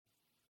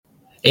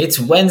It's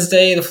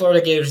Wednesday, the Florida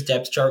Gators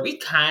depth chart. We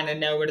kind of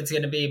know what it's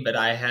going to be, but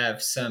I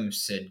have some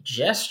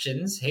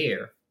suggestions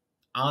here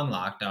on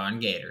Locked On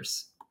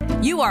Gators.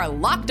 You are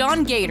Locked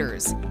On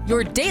Gators,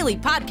 your daily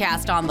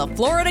podcast on the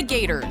Florida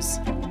Gators.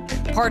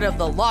 Part of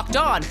the Locked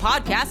On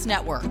Podcast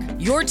Network,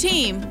 your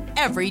team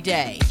every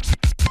day.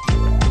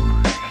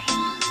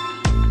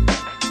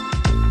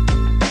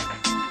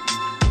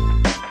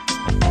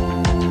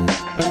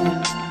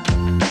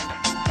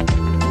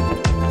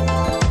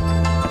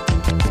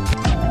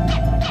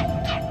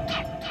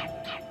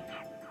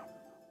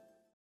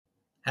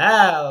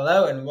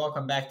 Hello and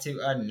welcome back to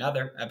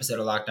another episode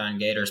of Locked On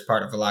Gators,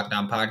 part of the Locked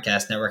On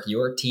Podcast Network,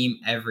 your team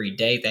every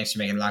day. Thanks for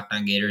making Locked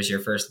On Gators your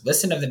first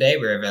listen of the day.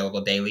 We're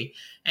available daily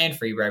and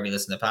free wherever you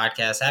listen to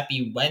podcasts.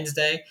 Happy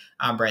Wednesday.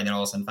 I'm Brandon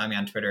Olson. Find me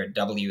on Twitter at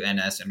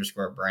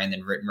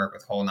WNS_Brandon Rittenberg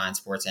with Whole Nine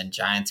Sports and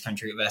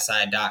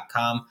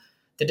GiantsCountryofSI.com.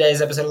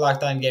 Today's episode of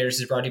Locked On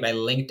Gators is brought to you by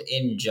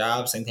LinkedIn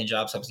Jobs. LinkedIn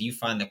Jobs helps you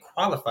find the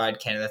qualified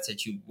candidates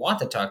that you want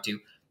to talk to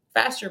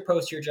faster.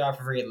 Post your job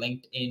for free at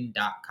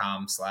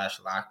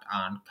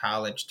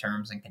linkedin.com/lockedoncollege.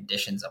 Terms and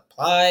conditions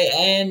apply.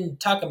 And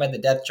talking about the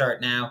depth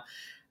chart now,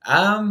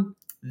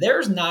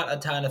 there's not a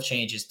ton of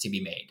changes to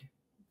be made.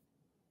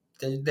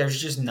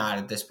 There's just not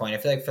at this point. I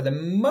feel like for the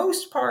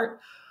most part,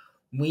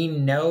 we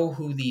know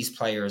who these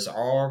players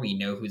are. We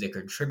know who the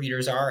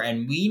contributors are.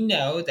 And we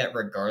know that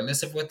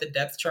regardless of what the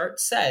depth chart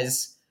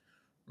says,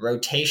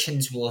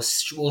 rotations will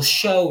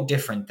show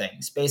different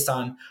things based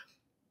on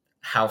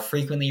how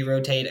frequently you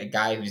rotate, a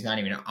guy who's not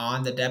even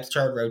on the depth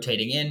chart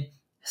rotating in,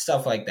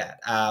 stuff like that.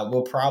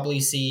 We'll probably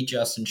see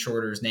Justin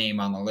Shorter's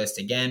name on the list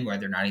again,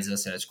 whether or not he's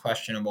listed as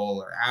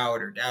questionable or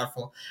out or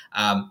doubtful.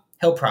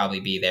 He'll probably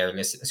be there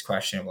listed as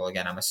questionable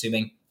again, I'm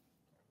assuming.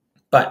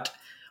 But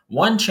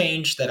one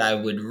change that I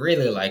would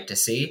really like to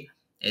see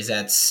is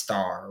at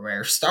star,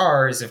 where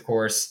star is, of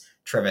course,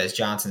 Trevez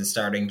Johnson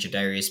starting,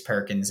 Jadarius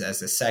Perkins as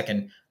the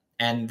second,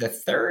 and the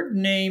third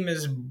name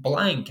is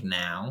blank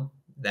now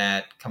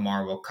that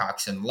Kamar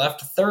Wilcoxon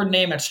left. Third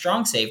name at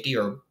strong safety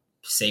or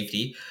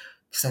safety,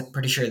 because I'm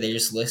pretty sure they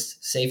just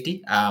list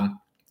safety.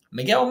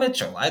 Miguel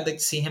Mitchell, I'd like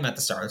to see him at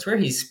the start. It's where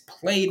he's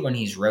played when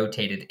he's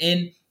rotated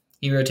in.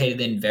 He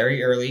rotated in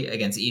very early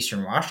against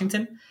Eastern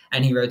Washington,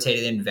 and he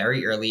rotated in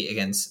very early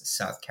against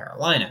South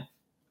Carolina.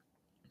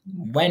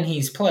 When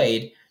he's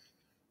played,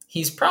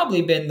 he's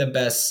probably been the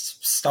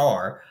best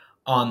star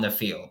on the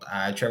field.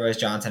 Trevez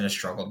Johnson has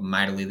struggled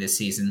mightily this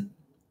season.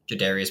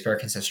 Jadarius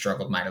Perkins has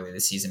struggled mightily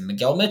this season.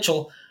 Miguel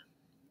Mitchell,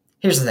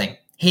 here's the thing.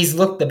 He's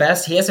looked the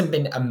best. He hasn't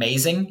been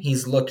amazing.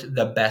 He's looked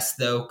the best,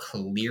 though,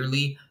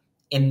 clearly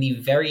in the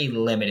very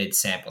limited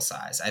sample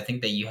size. I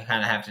think that you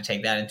kind of have to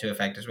take that into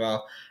effect as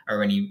well. Or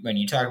when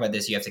you talk about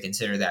this, you have to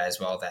consider that as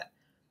well, that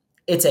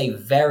it's a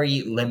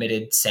very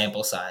limited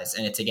sample size,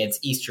 and it's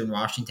against Eastern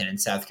Washington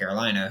and South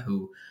Carolina,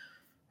 who,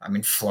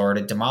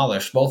 Florida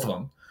demolished both of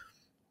them.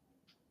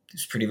 It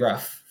was pretty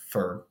rough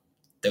for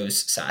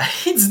those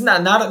sides. not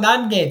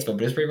in Gainesville,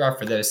 but it's pretty rough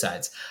for those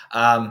sides.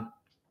 But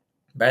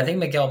I think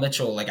Miguel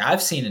Mitchell,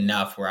 I've seen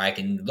enough where I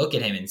can look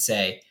at him and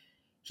say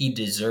he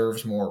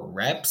deserves more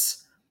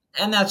reps.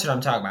 And that's what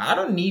I'm talking about. I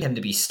don't need him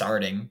to be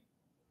starting.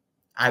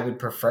 I would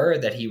prefer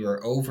that he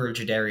were over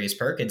Jadarius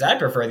Perkins. I'd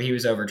prefer that he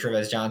was over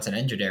Trevez Johnson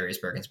and Jadarius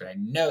Perkins, but I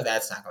know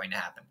that's not going to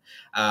happen.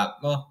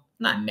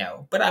 Not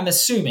no, but I'm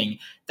assuming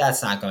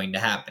that's not going to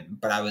happen.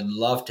 But I would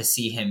love to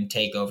see him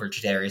take over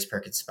Jadarius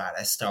Perkins' spot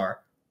as star.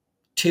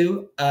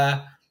 Two,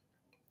 I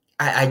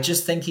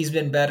just think he's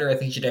been better. I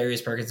think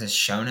Jadarius Perkins has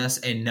shown us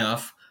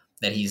enough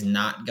that he's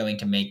not going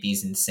to make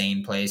these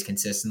insane plays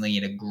consistently. He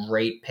had a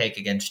great pick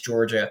against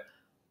Georgia.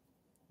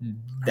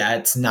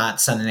 That's not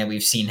something that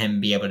we've seen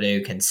him be able to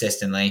do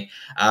consistently.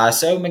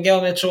 So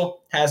Miguel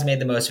Mitchell has made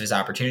the most of his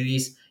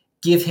opportunities.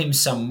 Give him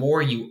some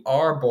more. You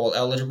are bowl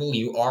eligible.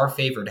 You are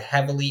favored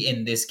heavily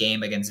in this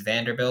game against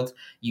Vanderbilt.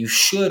 You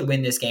should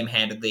win this game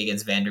handedly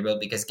against Vanderbilt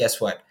because guess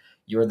what?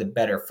 You're the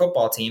better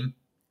football team.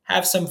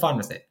 Have some fun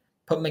with it.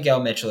 Put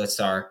Miguel Mitchell at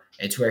star.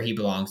 It's where he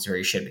belongs, where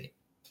he should be.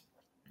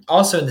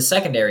 Also in the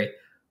secondary,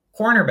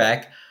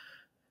 cornerback,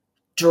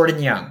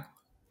 Jordan Young.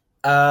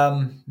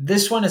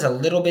 This one is a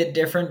little bit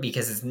different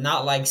because it's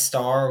not like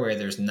star where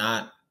there's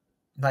not,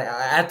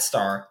 at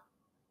star,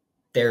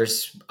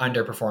 there's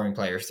underperforming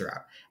players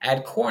throughout.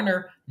 At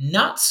corner,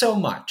 not so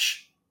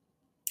much.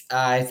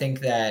 I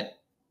think that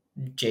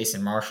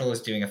Jason Marshall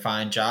is doing a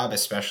fine job,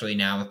 especially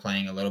now with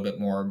playing a little bit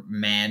more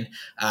man.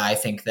 I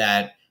think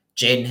that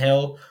Jaden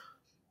Hill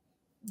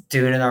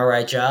doing an all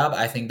right job.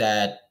 I think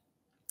that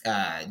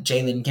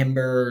Jalen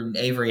Kimber,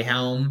 Avery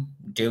Helm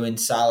doing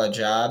solid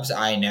jobs.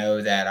 I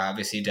know that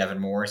obviously Devin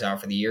Moore is out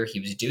for the year.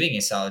 He was doing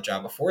a solid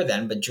job before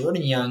then, but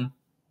Jordan Young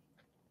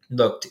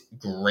looked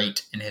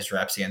great in his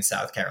reps against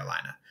South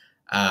Carolina,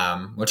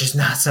 which is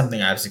not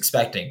something I was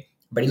expecting,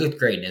 but he looked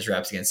great in his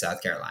reps against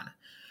South Carolina.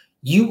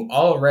 You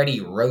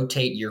already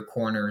rotate your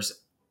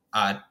corners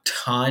a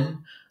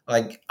ton,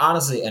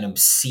 honestly an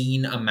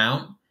obscene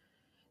amount.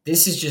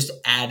 This is just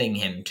adding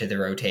him to the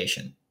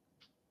rotation.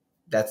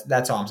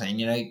 That's all I'm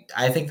saying.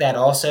 I think that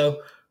also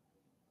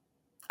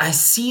I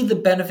see the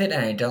benefit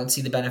and I don't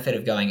see the benefit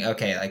of going,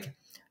 okay, like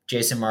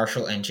Jason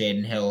Marshall and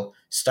Jaden Hill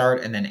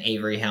start and then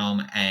Avery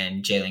Helm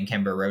and Jalen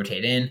Kimber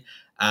rotate in.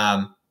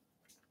 Um,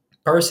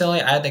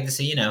 Personally, I'd like to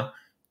see,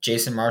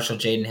 Jason Marshall,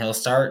 Jaden Hill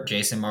start,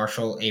 Jason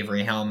Marshall,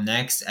 Avery Helm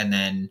next, and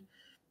then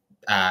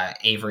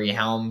Avery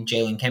Helm,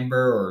 Jalen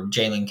Kimber, or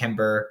Jalen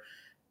Kimber,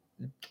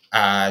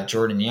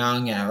 Jordan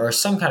Young, or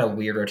some kind of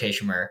weird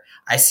rotation where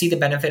I see the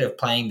benefit of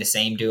playing the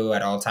same duo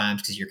at all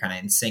times because you're kind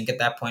of in sync at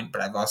that point.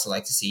 But I'd also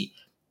like to see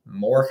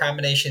more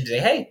combinations. Say,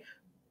 hey,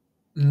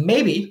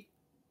 maybe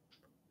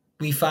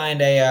we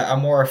find a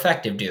more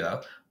effective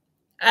duo.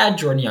 Add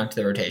Jordan Young to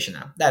the rotation,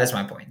 though. That is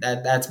my point.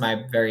 That's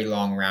my very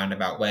long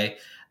roundabout way.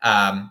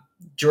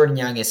 Jordan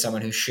Young is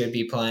someone who should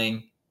be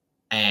playing,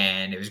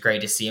 and it was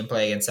great to see him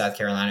play against South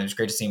Carolina. It was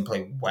great to see him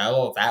play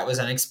well. That was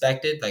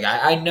unexpected. Like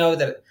I know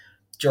that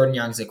Jordan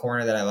Young's a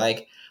corner that I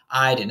like.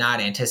 I did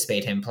not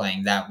anticipate him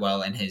playing that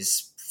well in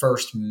his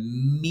first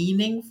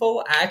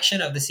meaningful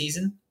action of the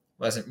season.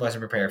 Wasn't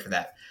prepared for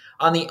that.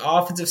 On the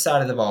offensive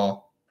side of the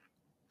ball,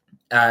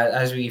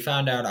 as we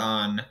found out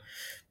on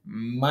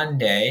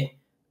Monday,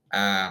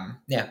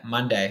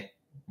 Monday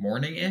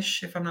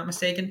morning-ish, if I'm not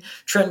mistaken,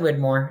 Trent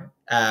Whitmore,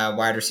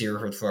 wide receiver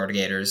for the Florida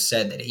Gators,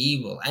 said that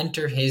he will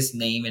enter his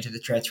name into the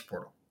transfer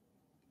portal.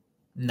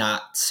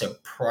 Not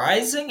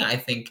surprising. I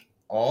think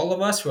all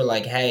of us were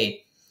like,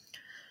 hey,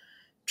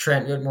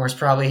 Trent Whitmore's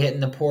probably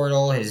hitting the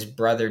portal. His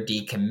brother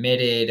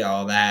decommitted,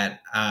 all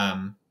that.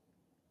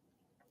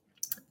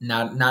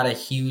 Not a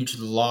huge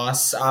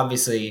loss.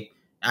 Obviously,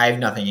 I have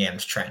nothing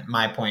against Trent.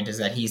 My point is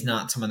that he's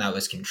not someone that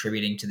was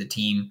contributing to the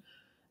team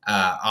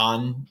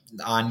on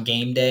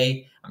game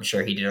day. I'm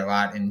sure he did a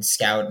lot in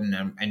scout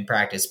and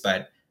practice,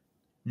 but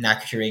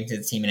not contributing to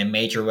the team in a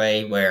major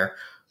way where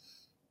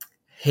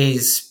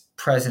his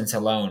presence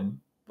alone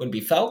would be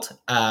felt.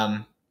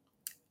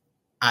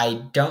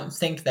 I don't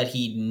think that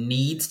he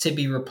needs to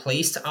be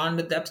replaced on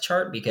the depth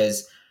chart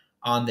because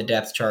on the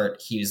depth chart,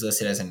 he was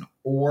listed as an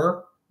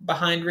or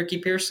behind Ricky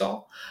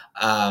Pearsall.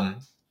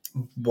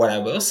 What I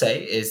will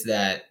say is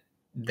that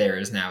there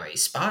is now a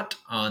spot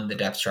on the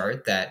depth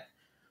chart that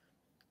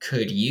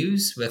could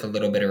use with a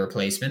little bit of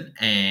replacement,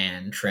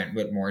 and Trent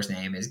Whitmore's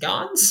name is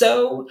gone.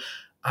 So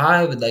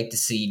I would like to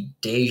see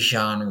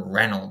Dejon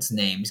Reynolds'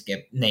 name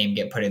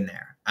get put in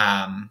there.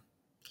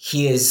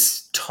 He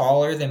is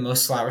taller than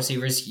most slot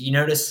receivers. You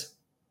notice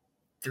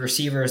the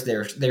receivers,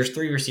 there's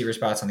 3 receiver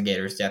spots on the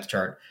Gators depth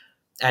chart.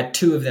 At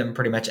 2 of them,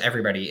 pretty much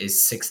everybody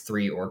is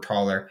 6'3" or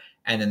taller.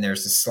 And then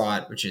there's the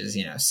slot, which is,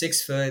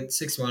 6 foot,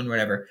 6'1",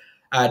 whatever.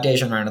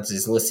 Dejon Reynolds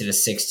is listed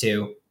as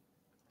 6'2".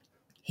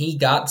 He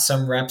got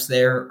some reps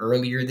there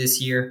earlier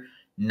this year.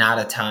 Not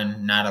a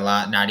ton, not a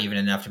lot, not even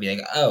enough to be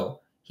like, oh,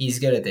 he's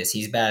good at this,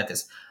 he's bad at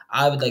this.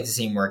 I would like to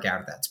see him work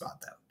out of that spot,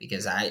 though,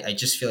 because I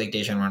just feel like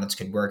Dejon Reynolds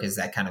could work as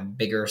that kind of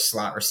bigger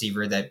slot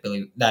receiver that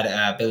Billy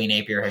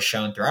Napier has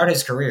shown throughout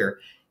his career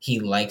he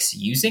likes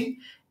using.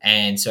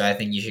 And so I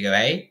think you should go,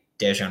 hey,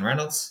 Dejon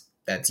Reynolds,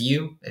 that's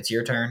you. It's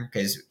your turn.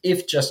 Because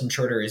if Justin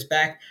Shorter is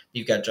back,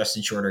 you've got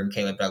Justin Shorter and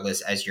Caleb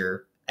Douglas as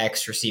your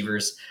X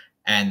receivers.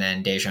 And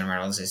then Dejon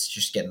Reynolds is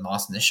just getting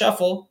lost in the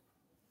shuffle.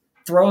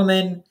 Throw him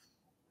in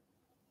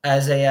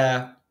as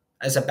a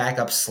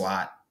backup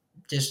slot.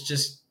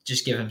 Just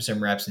give him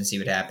some reps and see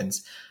what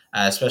happens.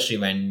 Especially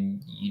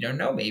when you don't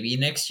know, maybe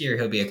next year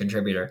he'll be a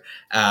contributor.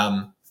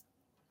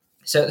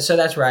 So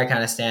that's where I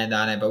kind of stand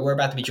on it. But we're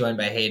about to be joined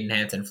by Hayden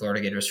Hanson,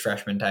 Florida Gators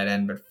freshman tight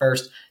end. But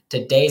first,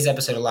 today's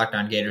episode of Locked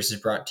On Gators is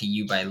brought to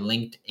you by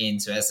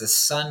LinkedIn. So as the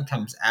sun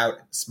comes out,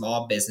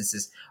 small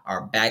businesses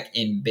are back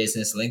in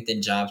business.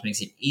 LinkedIn Jobs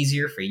makes it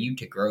easier for you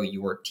to grow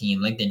your team.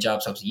 LinkedIn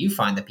Jobs helps you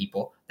find the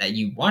people that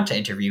you want to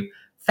interview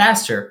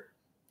faster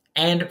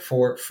and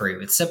for free.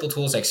 With simple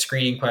tools like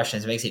screening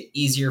questions, it makes it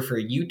easier for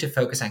you to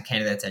focus on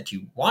candidates that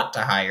you want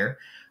to hire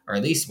or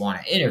at least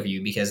want to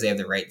interview because they have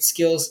the right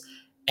skills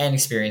and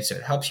experience, so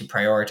it helps you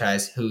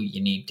prioritize who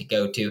you need to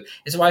go to.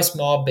 It's why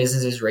small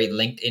businesses rate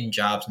LinkedIn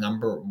Jobs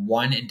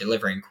 #1 in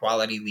delivering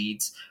quality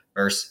leads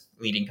versus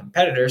leading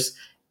competitors,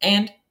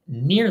 and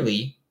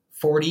nearly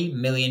 40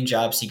 million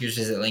job seekers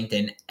visit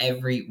LinkedIn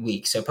every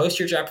week. So post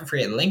your job for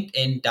free at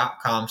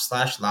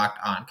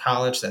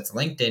linkedin.com/lockedoncollege. That's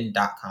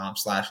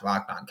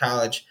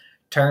linkedin.com/lockedoncollege.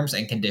 Terms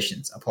and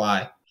conditions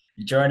apply.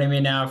 Joining me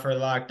now for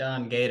Locked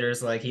On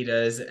Gators, like he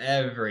does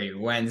every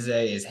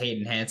Wednesday, is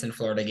Hayden Hanson,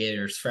 Florida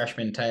Gators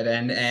freshman tight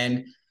end.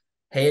 And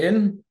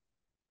Hayden,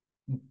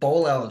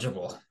 bowl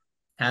eligible.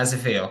 How's it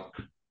feel?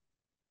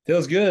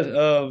 Feels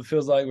good.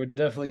 Feels like we're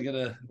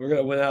gonna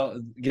win out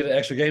and get an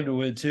extra game to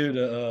win too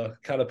to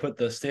kind of put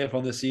the stamp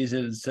on the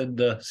season and send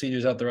the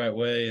seniors out the right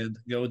way and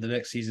go into the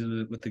next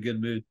season with a good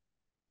mood.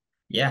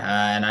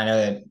 Yeah, and I know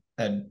that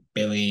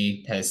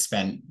Billy has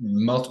spent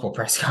multiple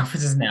press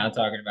conferences now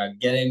talking about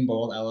getting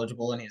bowl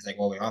eligible, and he's like,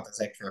 "Well, we want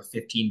this extra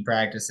 15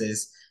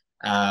 practices."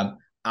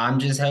 I'm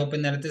just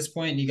hoping that at this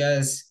point you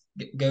guys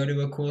go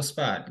to a cool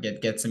spot,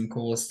 get some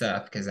cool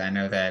stuff, because I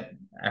know that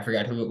I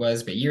forgot who it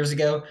was, but years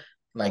ago,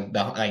 like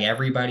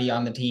everybody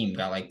on the team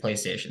got like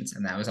PlayStations,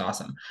 and that was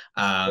awesome.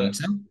 Yeah.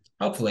 So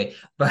hopefully.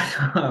 But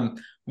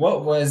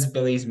what was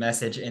Billy's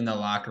message in the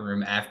locker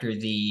room after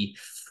the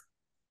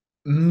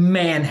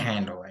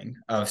manhandling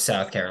of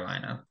South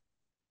Carolina?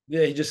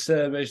 Yeah, he just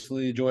said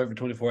basically enjoy it for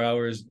 24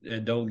 hours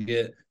and don't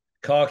get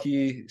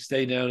cocky,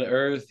 stay down to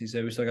earth. He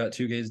said we still got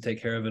 2 games to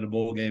take care of in a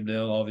bowl game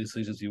now,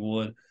 obviously, since he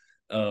won.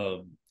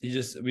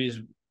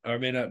 Our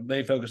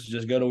main focus is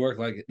just go to work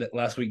like that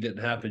last week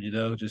didn't happen,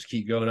 just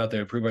keep going out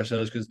there and prove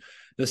ourselves. Because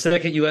the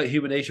second you let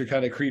human nature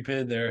kind of creep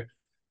in there,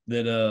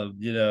 then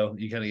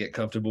you kind of get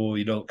comfortable.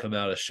 You don't come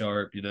out as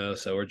sharp,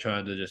 So we're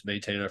trying to just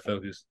maintain our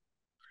focus.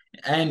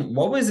 And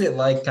what was it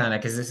like, kind of,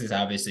 because this is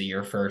obviously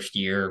your first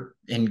year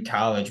in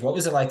college? What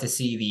was it like to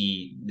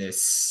see the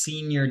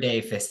senior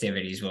day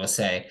festivities, we'll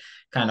say,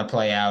 kind of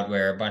play out,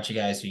 where a bunch of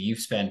guys who you've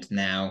spent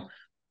now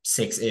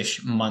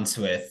 6-ish months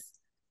with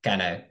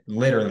kind of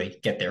literally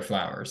get their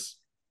flowers?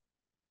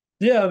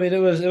 Yeah, I mean it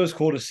was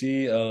cool to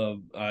see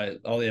all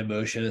the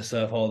emotion and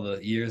stuff, all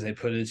the years they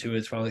put into it.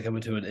 It's finally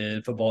coming to an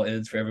end. Football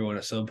ends for everyone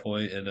at some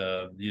point, and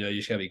you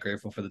just gotta be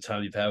grateful for the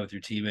time you've had with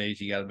your teammates.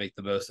 You got to make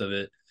the most of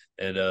it,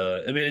 and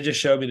I mean it just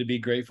showed me to be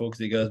grateful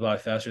because it goes by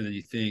faster than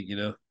you think.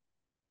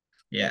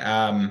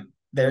 Yeah.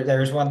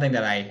 There's one thing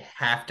that I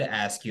have to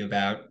ask you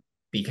about,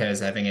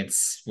 because I think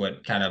it's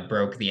what kind of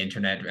broke the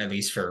internet, at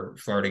least for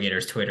Florida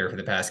Gators Twitter, for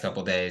the past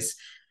couple days.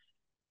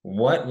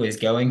 What was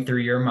going through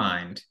your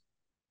mind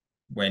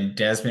when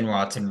Desmond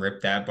Watson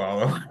ripped that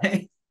ball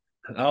away?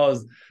 I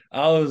was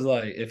I was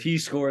like, if he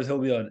scores, he'll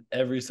be on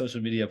every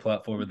social media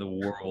platform in the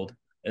world.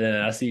 And then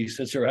I see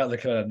such around the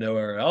kind of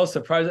nowhere. I was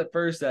surprised at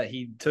first that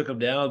he took him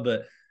down,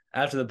 but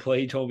after the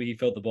play, he told me he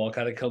felt the ball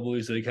kind of come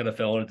loose, so he kind of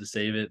fell on it to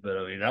save it. But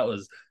I mean, that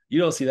was you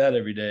don't see that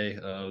every day.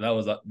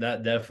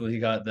 That definitely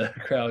got the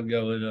crowd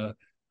going.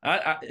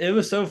 It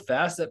was so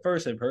fast at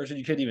first in person,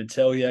 you couldn't even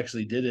tell he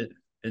actually did it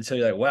until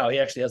you're like, wow, he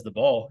actually has the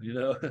ball.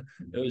 It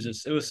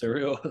was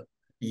surreal.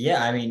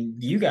 Yeah, I mean,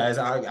 you guys,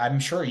 I'm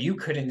sure you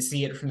couldn't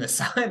see it from the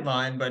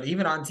sideline, but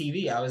even on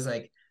TV, I was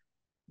like,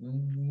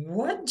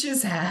 what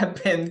just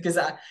happened? Because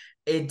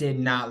it did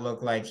not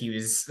look like he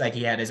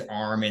had his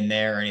arm in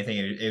there or anything.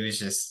 It was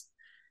just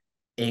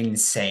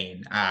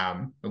insane.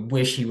 I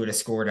wish he would have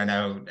scored. I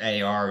know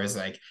AR was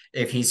like,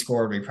 if he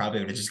scored, we probably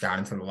would have just gone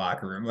into the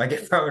locker room. Like,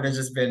 it probably would have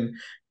just been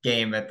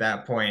game at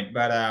that point.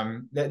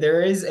 But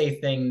there is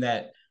a thing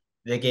that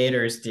the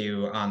Gators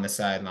do on the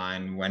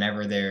sideline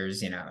whenever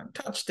there's,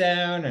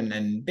 touchdown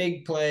and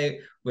big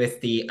play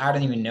with the, I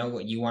don't even know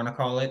what you want to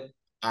call it.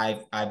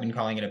 I've been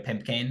calling it a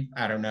pimp cane.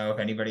 I don't know if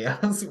anybody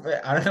else,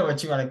 I don't know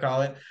what you want to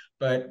call it,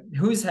 but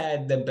who's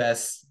had the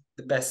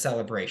best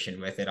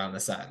celebration with it on the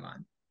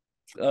sideline?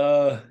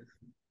 Uh,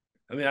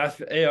 I mean,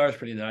 AR is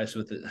pretty nice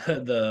with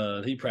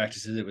it. He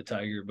practices it with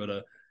Tiger,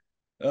 but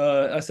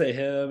I say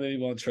him, maybe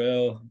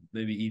Montrell,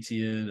 maybe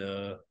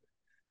ETN.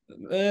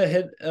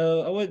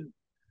 I would.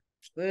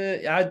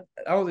 I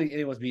don't think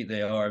anyone's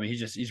beating AR. I mean,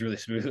 he's really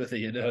smooth with it.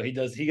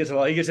 He gets a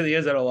lot. He gets in the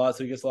end zone a lot,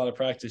 so he gets a lot of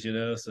practice.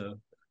 So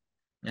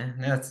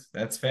Yeah,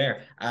 that's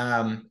fair.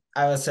 I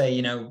would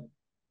say,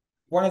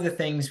 one of the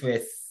things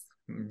with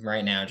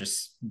right now,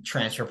 just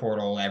transfer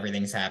portal,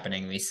 everything's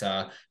happening. We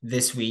saw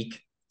this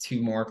week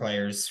 2 more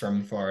players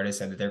from Florida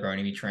said that they're going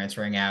to be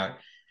transferring out.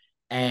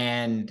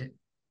 And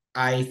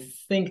I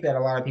think that a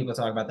lot of people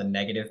talk about the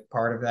negative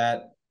part of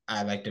that.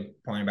 I like to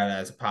point about it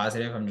as a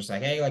positive. I'm just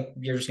like, hey, like,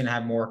 you're just gonna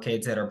have more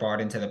kids that are bought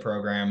into the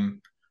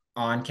program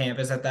on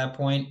campus at that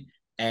point,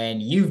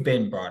 and you've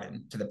been brought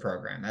into the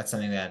program. That's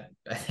something that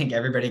I think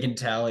everybody can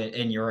tell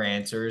in your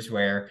answers,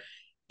 where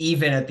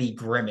even at the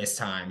grimmest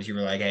times, you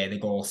were like, hey, the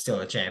goal is still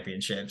a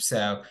championship.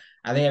 So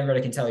I think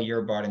everybody can tell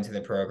you're bought into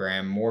the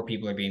program. More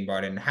people are being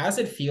bought in. How does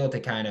it feel to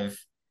kind of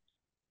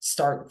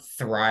start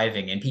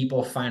thriving and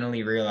people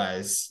finally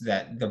realize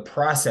that the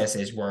process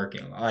is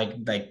working, like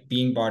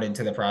being bought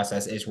into the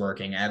process is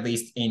working, at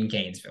least in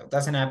Gainesville? It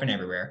doesn't happen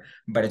everywhere,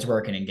 but it's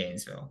working in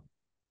Gainesville.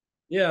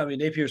 yeah, I mean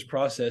Napier's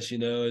process,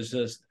 is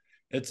just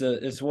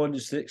it's one to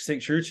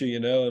stick true to.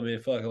 I mean,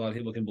 I feel like a lot of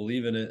people can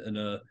believe in it, and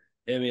I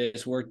mean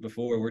it's worked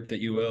before. It worked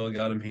at UL,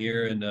 got him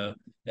here, and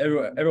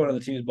everyone on the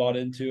team's bought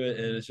into it,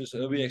 and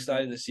it'll be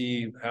exciting to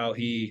see how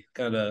he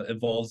kind of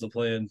evolves the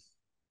plan.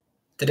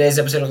 Today's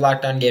episode of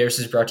Locked On Gators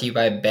is brought to you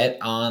by Bet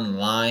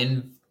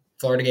Online.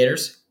 Florida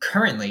Gators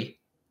currently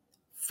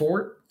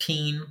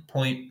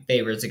 14-point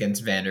favorites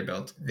against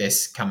Vanderbilt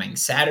this coming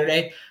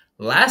Saturday.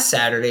 Last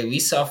Saturday, we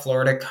saw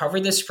Florida cover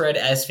the spread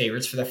as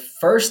favorites for the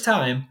first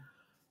time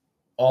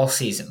all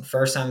season.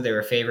 First time they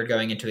were favored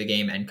going into a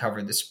game and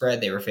covered the spread.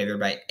 They were favored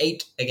by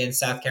 8 against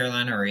South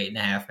Carolina, or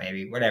 8.5,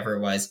 maybe, whatever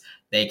it was.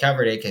 They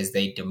covered it because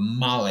they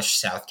demolished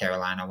South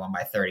Carolina, won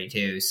by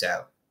 32.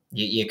 So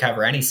you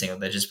cover any single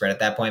digit spread at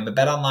that point. But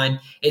Bet Online,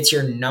 it's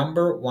your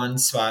number one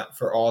spot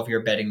for all of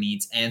your betting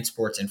needs and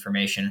sports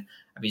information.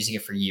 I've been using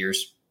it for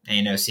years.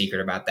 Ain't no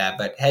secret about that.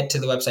 But head to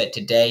the website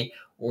today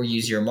or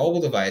use your mobile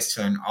device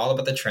to learn all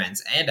about the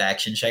trends and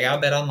action. Check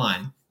out Bet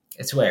Online.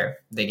 It's where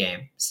the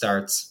game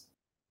starts.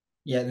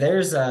 Yeah,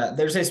 there's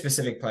a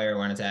specific player I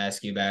wanted to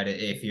ask you about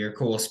it, if you're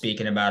cool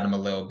speaking about him a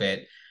little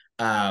bit.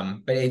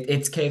 But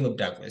it's Caleb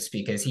Douglas,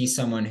 because he's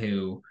someone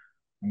who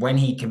when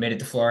he committed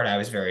to Florida, I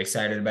was very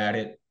excited about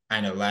it.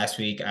 I know last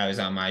week I was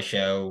on my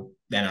show,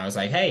 then I was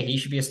like, hey, he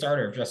should be a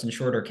starter if Justin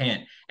Shorter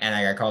can't. And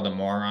I got called a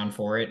moron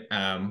for it,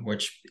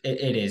 which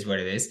it is what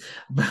it is.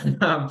 But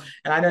and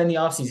I know in the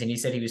offseason, he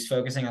said he was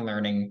focusing on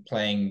learning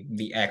playing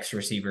the X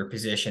receiver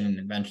position and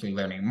eventually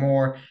learning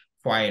more,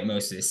 quiet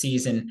most of the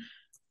season.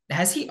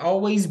 Has he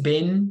always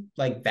been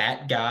like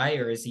that guy,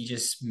 or has he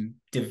just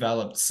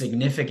developed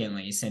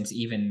significantly since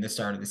even the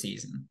start of the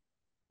season?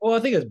 Well, I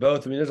think it's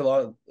both. I mean, there's a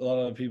lot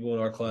of people in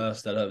our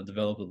class that have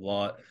developed a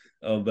lot.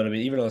 But I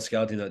mean, even on the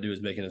scout team, that dude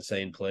is making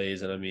insane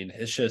plays, and I mean,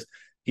 it's just.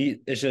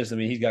 I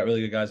mean, he's got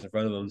really good guys in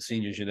front of him,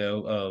 seniors, you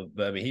know.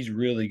 But I mean, he's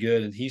really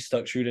good, and he's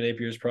stuck true to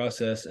Napier's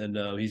process, and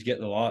he's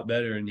getting a lot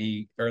better. And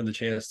he earned the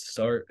chance to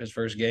start his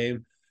first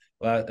game,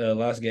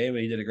 last game,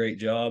 and he did a great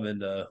job.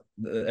 And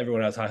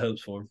everyone has high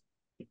hopes for him.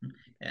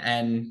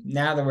 And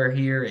now that we're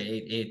here,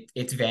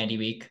 it's Vandy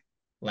week,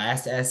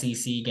 last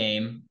SEC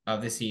game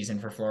of the season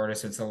for Florida.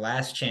 So it's the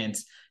last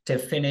chance to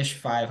finish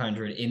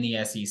 500 in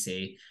the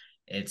SEC.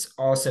 It's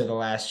also the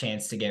last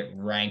chance to get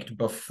ranked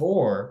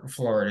before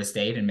Florida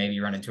State and maybe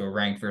run into a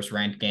ranked versus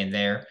ranked game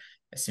there,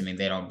 assuming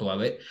they don't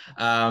blow it.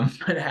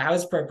 But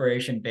how's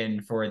preparation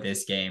been for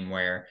this game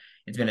where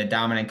it's been a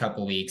dominant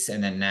couple weeks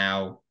and then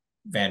now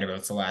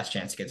Vanderbilt's the last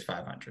chance to get to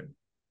 500?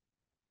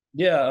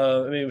 Yeah,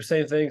 I mean,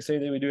 same thing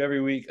we do every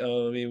week. I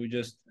mean, we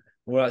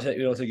don't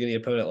take any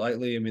opponent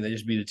lightly. I mean, they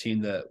just beat a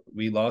team that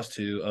we lost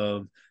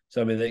to. So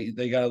I mean,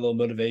 they got a little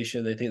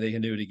motivation. They think they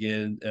can do it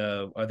again.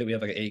 I think we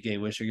have like an 8-game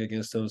win streak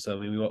against them. So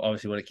I mean, we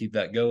obviously want to keep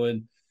that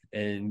going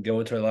and go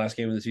into our last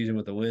game of the season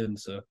with a win.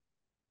 So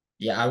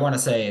Yeah, I want to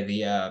say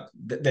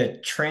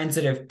the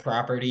transitive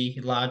property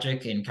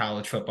logic in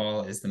college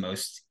football is the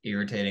most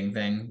irritating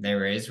thing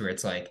there is, where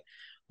it's like,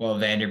 well,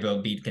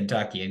 Vanderbilt beat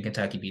Kentucky and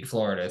Kentucky beat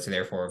Florida, so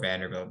therefore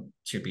Vanderbilt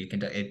should beat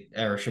Kentucky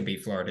or should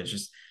beat Florida.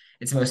 It's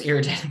the most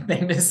irritating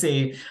thing to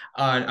see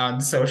on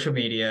social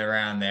media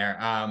around there.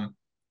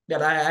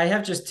 But I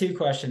have just two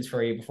questions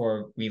for you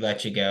before we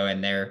let you go,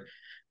 and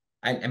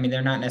I mean,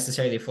 they're not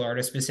necessarily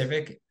Florida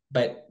specific,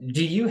 but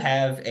do you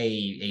have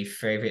a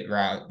favorite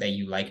route that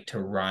you like to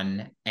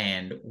run,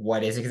 and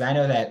what is it? Because I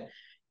know that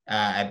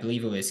I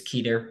believe it was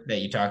Keeter that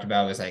you talked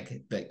about was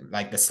like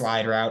the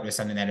slide route was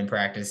something that in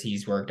practice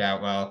he's worked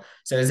out well.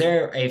 So is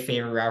there a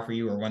favorite route for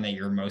you, or one that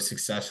you're most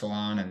successful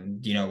on,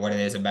 and you know what it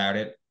is about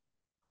it?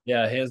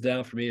 yeah, hands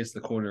down for me, it's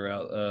the corner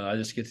route. I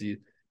just get to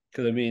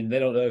because I mean they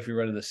don't know if you're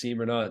running the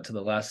seam or not until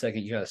the last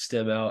second. You kind of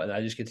stem out, and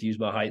I just get to use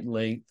my height and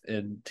length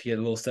and to get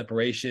a little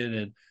separation.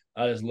 And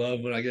I just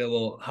love when I get a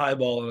little high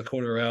ball on the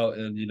corner route,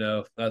 and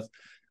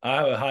I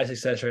have a high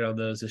success rate on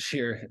those this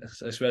year,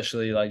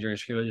 especially like during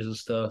scrimmages and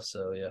stuff.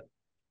 So yeah.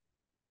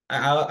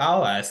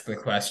 I'll ask the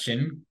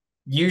question.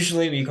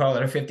 Usually we call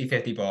it a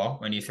 50-50 ball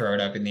when you throw it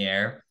up in the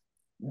air.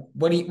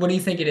 What do you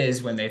think it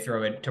is when they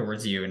throw it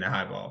towards you in a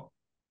high ball?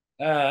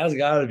 That's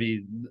got to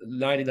be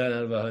 99 out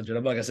of 100.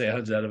 I'm not gonna say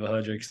 100 out of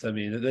 100 because I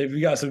mean we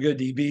got some good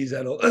DBs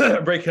that'll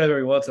break it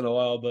every once in a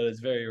while, but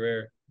it's very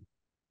rare.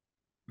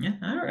 Yeah,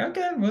 all right,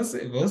 okay. We'll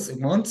see. We'll see.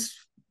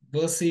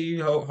 We'll see.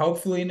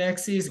 Hopefully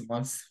next season,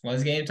 once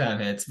game time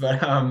hits.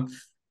 But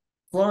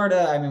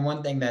Florida. I mean,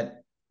 one thing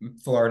that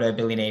Florida,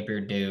 Billy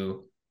Napier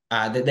do,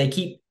 that they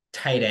keep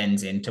tight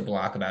ends in to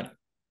block about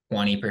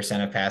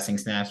 20% of passing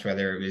snaps,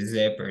 whether it was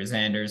Zip or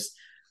Xanders.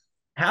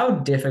 How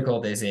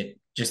difficult is it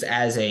just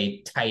as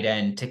a tight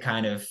end to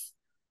kind of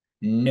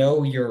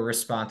know your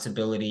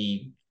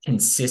responsibility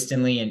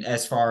consistently and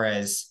as far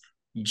as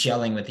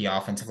gelling with the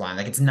offensive line?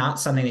 Like it's not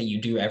something that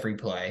you do every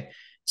play.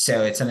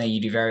 So it's something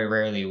you do very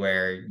rarely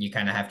where you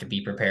kind of have to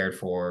be prepared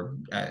for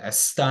a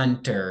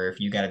stunt or if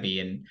you got to be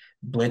in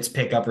blitz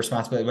pickup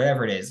responsibility,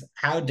 whatever it is.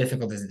 How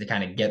difficult is it to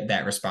kind of get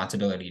that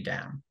responsibility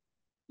down?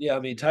 Yeah, I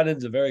mean, tight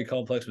end's a very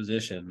complex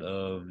position.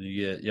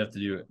 You have to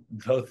do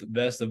both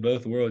best of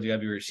both worlds. You got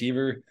to be a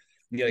receiver.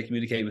 You got to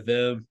communicate with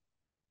them.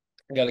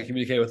 You got to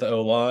communicate with the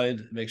O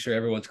line. Make sure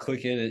everyone's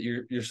clicking.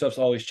 Your stuff's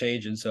always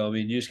changing. So I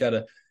mean, you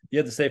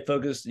have to stay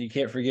focused. And you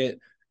can't forget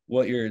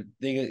what you're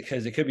thinking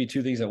because it could be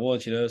two things at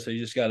once. You know, so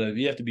you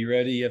have to be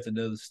ready. You have to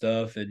know the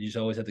stuff, and you just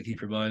always have to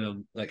keep your mind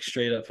on like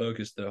straight up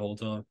focused the whole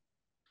time.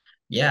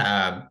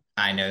 Yeah,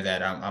 I know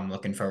that I'm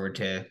looking forward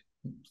to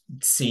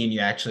seeing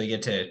you actually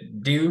get to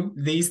do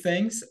these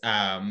things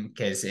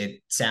because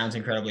it sounds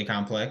incredibly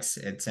complex.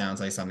 It sounds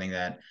like something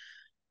that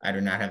I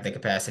do not have the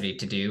capacity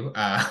to do.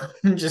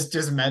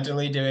 Just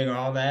mentally doing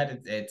all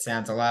that, it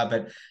sounds a lot.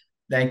 But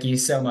thank you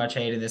so much,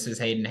 Hayden. This was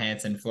Hayden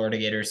Hanson, Florida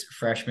Gators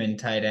freshman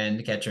tight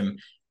end. Catch him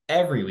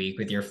every week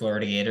with your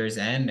Florida Gators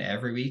and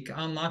every week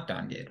on Locked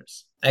On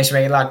Gators. Thanks for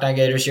making Locked On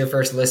Gators your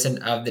first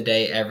listen of the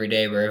day every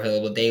day. We're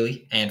available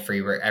daily and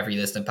free wherever you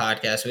listen to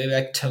podcasts. We'll be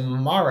back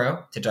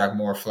tomorrow to talk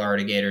more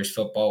Florida Gators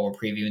football. We're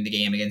previewing the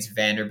game against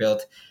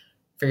Vanderbilt.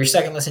 For your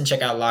second listen,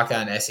 check out Locked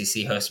On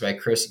SEC, hosted by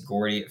Chris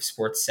Gordy of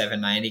Sports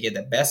 790. Get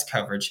the best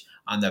coverage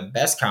on the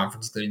best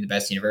conference, including the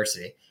best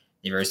university.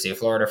 University of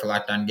Florida. For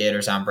Locked On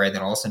Gators, I'm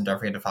Brandon Olson. Don't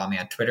forget to follow me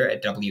on Twitter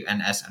at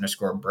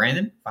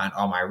WNS_Brandon. Find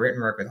all my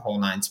written work with Whole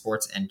Nine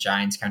Sports and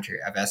Giants Country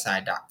of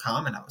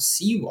SI.com, and I will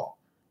see you all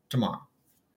tomorrow.